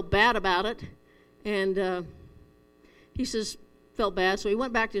kind of felt bad about it. And he says, felt bad, so he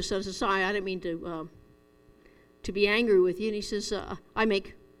went back to his son and said, sorry, I didn't mean to be angry with you. And he says, I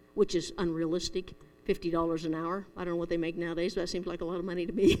make, which is unrealistic, $50 an hour. I don't know what they make nowadays, but that seems like a lot of money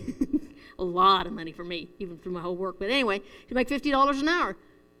to me. A lot of money for me, even through my whole work. But anyway, he make $50 an hour.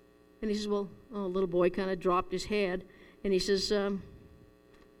 And he says, well, little boy kind of dropped his head. And he says,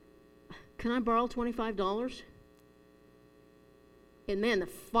 can I borrow $25? And man, the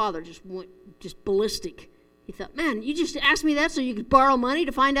father just went ballistic. He thought, man, you just asked me that so you could borrow money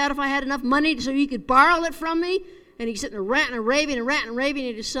to find out if I had enough money so you could borrow it from me? And he's sitting there ranting and raving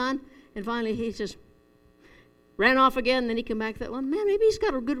at his son. And finally he just ran off again. And then he came back and thought, well, man, maybe he's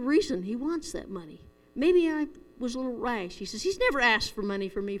got a good reason. He wants that money. Maybe I was a little rash. He says, he's never asked for money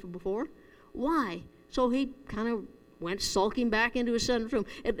from me before. Why? So he kind of went sulking back into his son's room.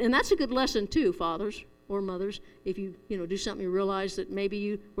 And that's a good lesson too, fathers or mothers. If you do something, you realize that maybe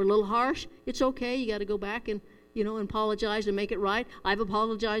you were a little harsh, it's okay. You got to go back and, and apologize and make it right. I've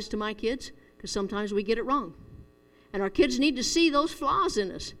apologized to my kids because sometimes we get it wrong. And our kids need to see those flaws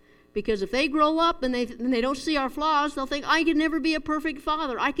in us. Because if they grow up and they don't see our flaws, they'll think, I can never be a perfect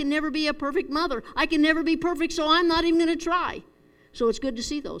father. I can never be a perfect mother. I can never be perfect, so I'm not even going to try. So it's good to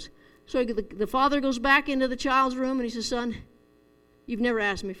see those. So the father goes back into the child's room and he says, son, you've never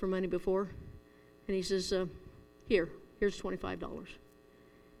asked me for money before. And he says, here's $25.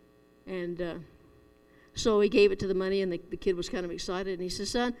 And so he gave it to the money, and the kid was kind of excited. And he says,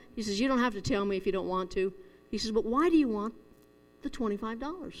 son, you don't have to tell me if you don't want to. He says, but why do you want the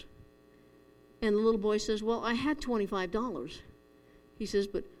 $25? And the little boy says, well, I had $25. He says,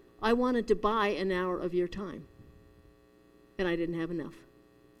 but I wanted to buy an hour of your time, and I didn't have enough.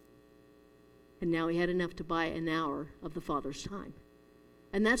 And now he had enough to buy an hour of the father's time.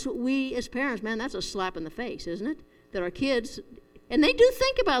 And that's what we as parents, man, that's a slap in the face, isn't it? That our kids, and they do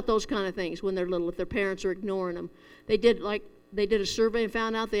think about those kind of things when they're little, if their parents are ignoring them. They did a survey and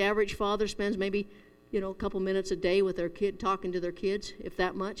found out the average father spends maybe, a couple minutes a day with their kid, talking to their kids, if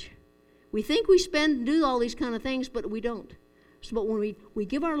that much. We think we do all these kind of things, but we don't. But when we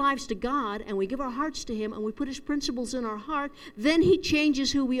give our lives to God and we give our hearts to Him and we put His principles in our heart, then He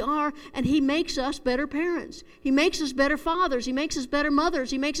changes who we are and He makes us better parents. He makes us better fathers. He makes us better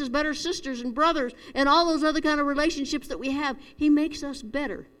mothers. He makes us better sisters and brothers and all those other kind of relationships that we have. He makes us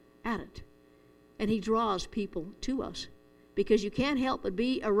better at it. And He draws people to us because you can't help but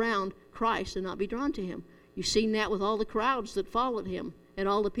be around Christ and not be drawn to Him. You've seen that with all the crowds that followed Him and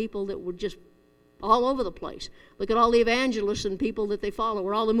all the people that were just all over the place. Look at all the evangelists and people that they follow,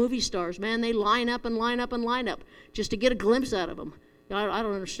 or all the movie stars. Man, they line up just to get a glimpse out of them. I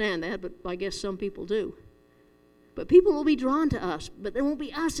don't understand that, but I guess some people do. But people will be drawn to us, but it won't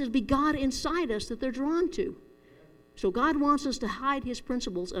be us, it'll be God inside us that they're drawn to. So God wants us to hide His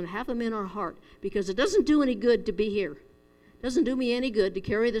principles and have them in our heart, because it doesn't do any good to be here. It doesn't do me any good to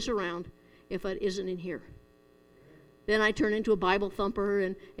carry this around if it isn't in here. Then I turn into a Bible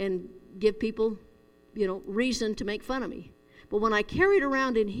thumper and give people reason to make fun of me. But when I carry it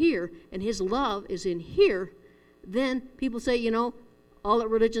around in here and His love is in here, then people say, all that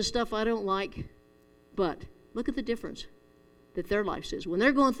religious stuff I don't like. But look at the difference that their life is. When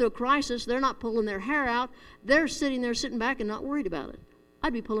they're going through a crisis, they're not pulling their hair out. They're sitting back and not worried about it.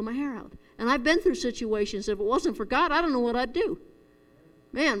 I'd be pulling my hair out. And I've been through situations that if it wasn't for God, I don't know what I'd do.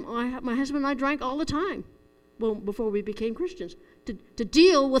 Man, my husband and I drank all the time. Well, before we became Christians, to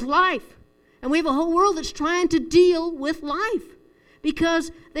deal with life. And we have a whole world that's trying to deal with life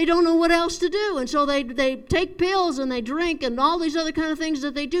because they don't know what else to do. And so they take pills and they drink and all these other kind of things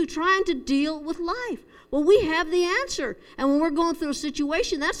that they do, trying to deal with life. Well, we have the answer. And when we're going through a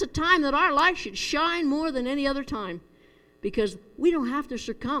situation, that's the time that our light should shine more than any other time, because we don't have to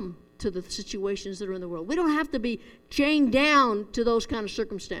succumb to the situations that are in the world. We don't have to be chained down to those kind of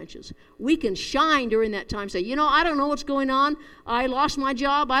circumstances. We can shine during that time. Say, I don't know what's going on. I lost my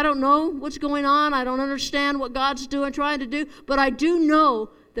job. I don't know what's going on. I don't understand what God's trying to do. But I do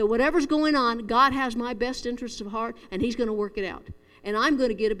know that whatever's going on, God has my best interests of heart, and He's going to work it out. And I'm going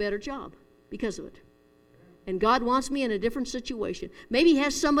to get a better job because of it. And God wants me in a different situation. Maybe He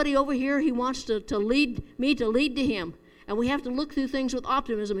has somebody over here He wants to lead me to lead to Him. And we have to look through things with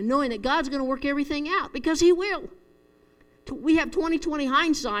optimism and knowing that God's going to work everything out, because He will. We have 20/20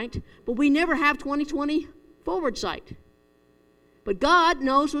 hindsight, but we never have 20/20 forward sight. But God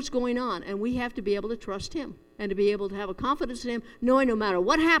knows what's going on, and we have to be able to trust Him and to be able to have a confidence in Him, knowing no matter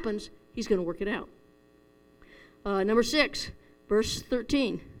what happens, He's going to work it out. Number 6, verse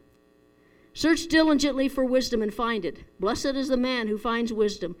 13. Search diligently for wisdom and find it. Blessed is the man who finds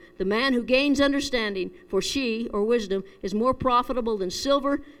wisdom, the man who gains understanding, for she, or wisdom, is more profitable than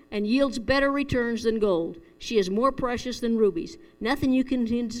silver and yields better returns than gold. She is more precious than rubies. Nothing you can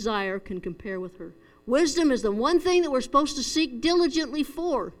desire can compare with her. Wisdom is the one thing that we're supposed to seek diligently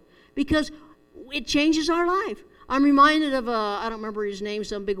for, because it changes our life. I'm reminded of, I don't remember his name,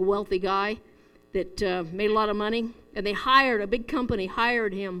 some big wealthy guy that made a lot of money, and a big company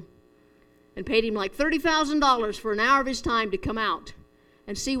hired him and paid him like $30,000 for an hour of his time to come out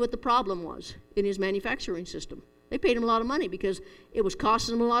and see what the problem was in his manufacturing system. They paid him a lot of money because it was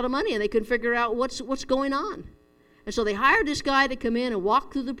costing them a lot of money, and they couldn't figure out what's going on. And so they hired this guy to come in and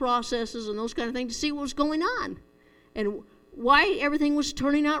walk through the processes and those kind of things to see what was going on and why everything was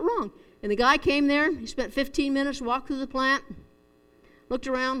turning out wrong. And the guy came there, he spent 15 minutes, walked through the plant, looked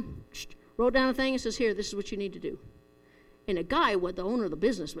around, wrote down a thing and says, here, this is what you need to do. And the guy, the owner of the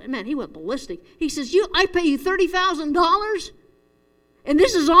business, man, he went ballistic. He says, I pay you $30,000? And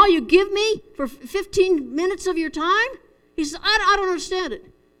this is all you give me for 15 minutes of your time? He says, I don't understand it.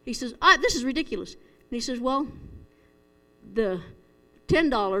 He says, this is ridiculous. And he says, well, the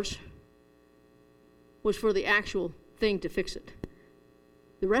 $10 was for the actual thing to fix it.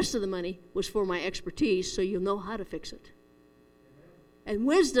 The rest of the money was for my expertise, so you'll know how to fix it. And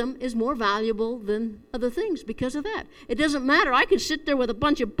wisdom is more valuable than other things because of that. It doesn't matter. I could sit there with a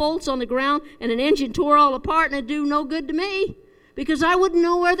bunch of bolts on the ground and an engine tore all apart and it'd do no good to me because I wouldn't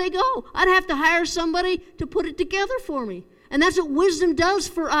know where they go. I'd have to hire somebody to put it together for me. And that's what wisdom does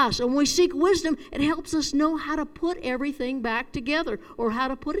for us. And when we seek wisdom, it helps us know how to put everything back together or how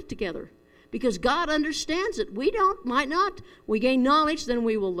to put it together. Because God understands it. We might not. We gain knowledge, then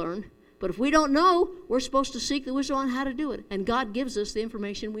we will learn. But if we don't know, we're supposed to seek the wisdom on how to do it. And God gives us the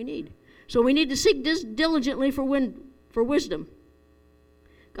information we need. So we need to seek diligently for wisdom.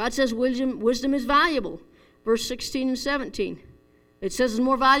 God says wisdom is valuable. Verse 16 and 17. It says it's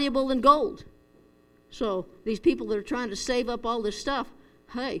more valuable than gold. So these people that are trying to save up all this stuff,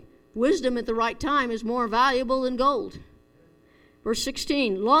 hey, wisdom at the right time is more valuable than gold. Verse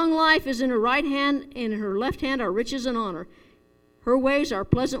 16, long life is in her right hand, and in her left hand are riches and honor. Her ways are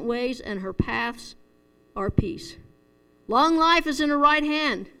pleasant ways, and her paths are peace. Long life is in her right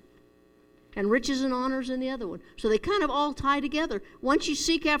hand, and riches and honors in the other one. So they kind of all tie together. Once you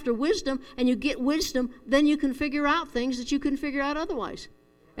seek after wisdom and you get wisdom, then you can figure out things that you couldn't figure out otherwise.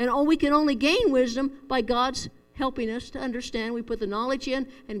 And we can only gain wisdom by God's helping us to understand. We put the knowledge in,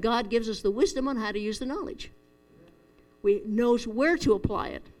 and God gives us the wisdom on how to use the knowledge. We knows where to apply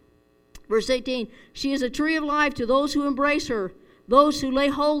it. Verse 18, she is a tree of life to those who embrace her. Those who lay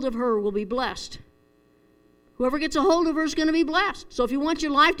hold of her will be blessed. Whoever gets a hold of her is going to be blessed. So if you want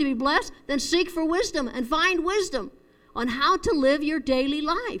your life to be blessed, then seek for wisdom and find wisdom on how to live your daily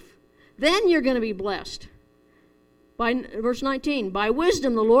life. Then you're going to be blessed. Verse 19, by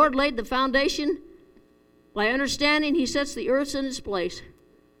wisdom the Lord laid the foundation. By understanding he sets the earth in its place.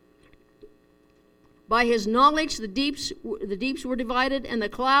 By his knowledge the deeps were divided, and the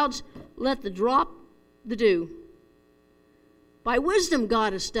clouds let drop the dew. By wisdom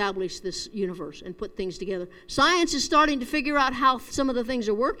God established this universe and put things together. Science is starting to figure out how some of the things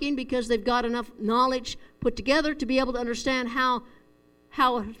are working because they've got enough knowledge put together to be able to understand how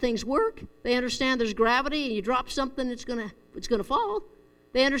things work. They understand there's gravity, and you drop something, it's going to fall.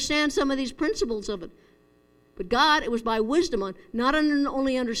 They understand some of these principles of it. But God, it was by wisdom, on not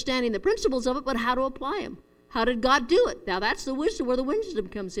only understanding the principles of it, but how to apply them. How did God do it? Now that's the wisdom, where the wisdom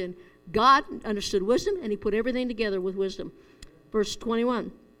comes in. God understood wisdom, and he put everything together with wisdom. Verse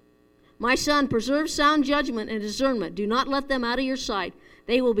 21. My son, preserve sound judgment and discernment. Do not let them out of your sight.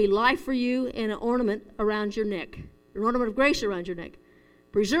 They will be life for you and an ornament around your neck. An ornament of grace around your neck.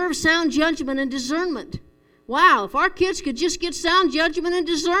 Preserve sound judgment and discernment. Wow, if our kids could just get sound judgment and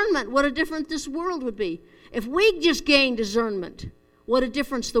discernment, what a difference this world would be. If we just gained discernment, what a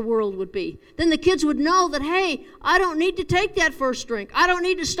difference the world would be. Then the kids would know that, hey, I don't need to take that first drink. I don't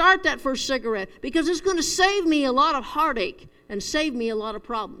need to start that first cigarette because it's going to save me a lot of heartache and save me a lot of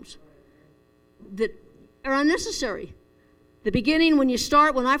problems that are unnecessary. The beginning, when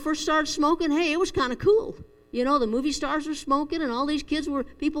I first started smoking, hey, it was kind of cool. You know, the movie stars were smoking and all these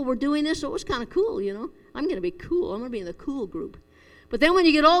people were doing this, so it was kind of cool, you know. I'm going to be cool. I'm going to be in the cool group. But then when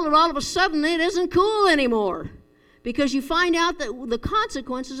you get older, all of a sudden, it isn't cool anymore because you find out that the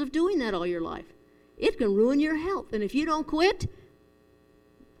consequences of doing that all your life. It can ruin your health. And if you don't quit,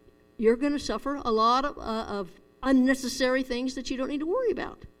 you're going to suffer a lot of unnecessary things that you don't need to worry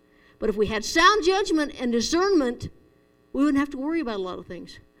about. But if we had sound judgment and discernment, we wouldn't have to worry about a lot of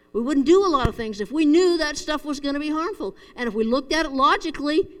things. We wouldn't do a lot of things if we knew that stuff was going to be harmful. And if we looked at it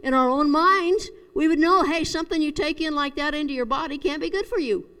logically in our own minds, we would know, hey, something you take in like that into your body can't be good for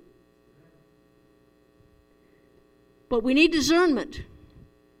you. But we need discernment.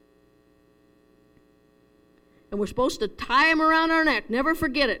 And we're supposed to tie them around our neck. Never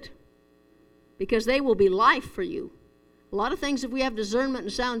forget it. Because they will be life for you. A lot of things, if we have discernment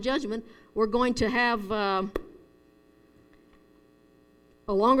and sound judgment, we're going to have a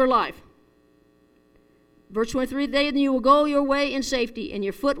longer life. Verse 23, then you will go your way in safety, and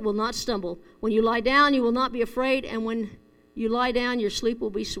your foot will not stumble. When you lie down, you will not be afraid, and when you lie down, your sleep will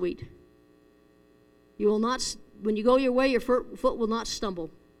be sweet. You will not, when you go your way, your foot will not stumble.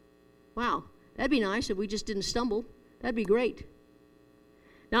 Wow, that'd be nice if we just didn't stumble. That'd be great.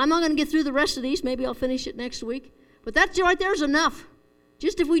 Now, I'm not going to get through the rest of these. Maybe I'll finish it next week. But that right there is enough.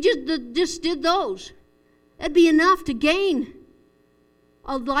 Just if we just did those, that'd be enough to gain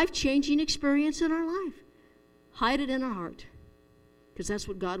a life-changing experience in our life. Hide it in our heart, because that's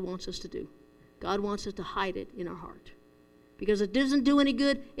what God wants us to do. God wants us to hide it in our heart, because it doesn't do any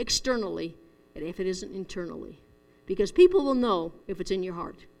good externally and if it isn't internally, because people will know if it's in your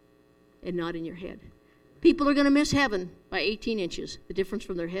heart and not in your head. People are going to miss heaven by 18 inches, the difference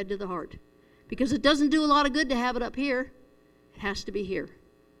from their head to the heart, because it doesn't do a lot of good to have it up here. It has to be here.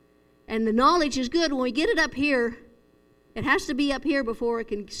 And the knowledge is good. When we get it up here, it has to be up here before it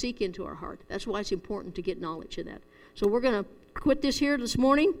can seek into our heart. That's why it's important to get knowledge of that. So we're going to quit this here this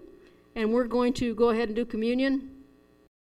morning, and we're going to go ahead and do communion.